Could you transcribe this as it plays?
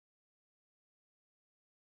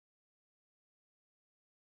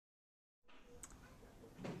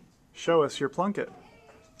Show us your Plunkett.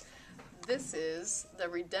 This is The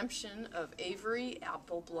Redemption of Avery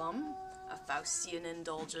Appleblom, a Faustian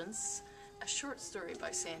Indulgence, a short story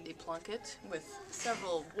by Sandy Plunkett with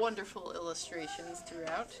several wonderful illustrations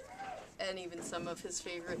throughout, and even some of his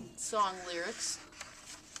favorite song lyrics.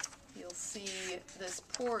 You'll see this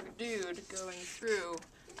poor dude going through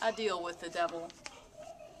a deal with the devil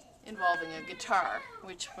involving a guitar,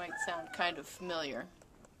 which might sound kind of familiar,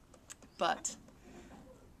 but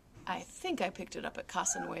I think I picked it up at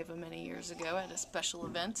Casa Nueva many years ago at a special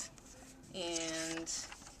event, and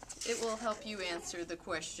it will help you answer the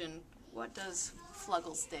question, what does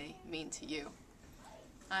Fluggles Day mean to you?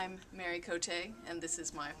 I'm Mary Coté, and this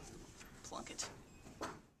is my Plunkett.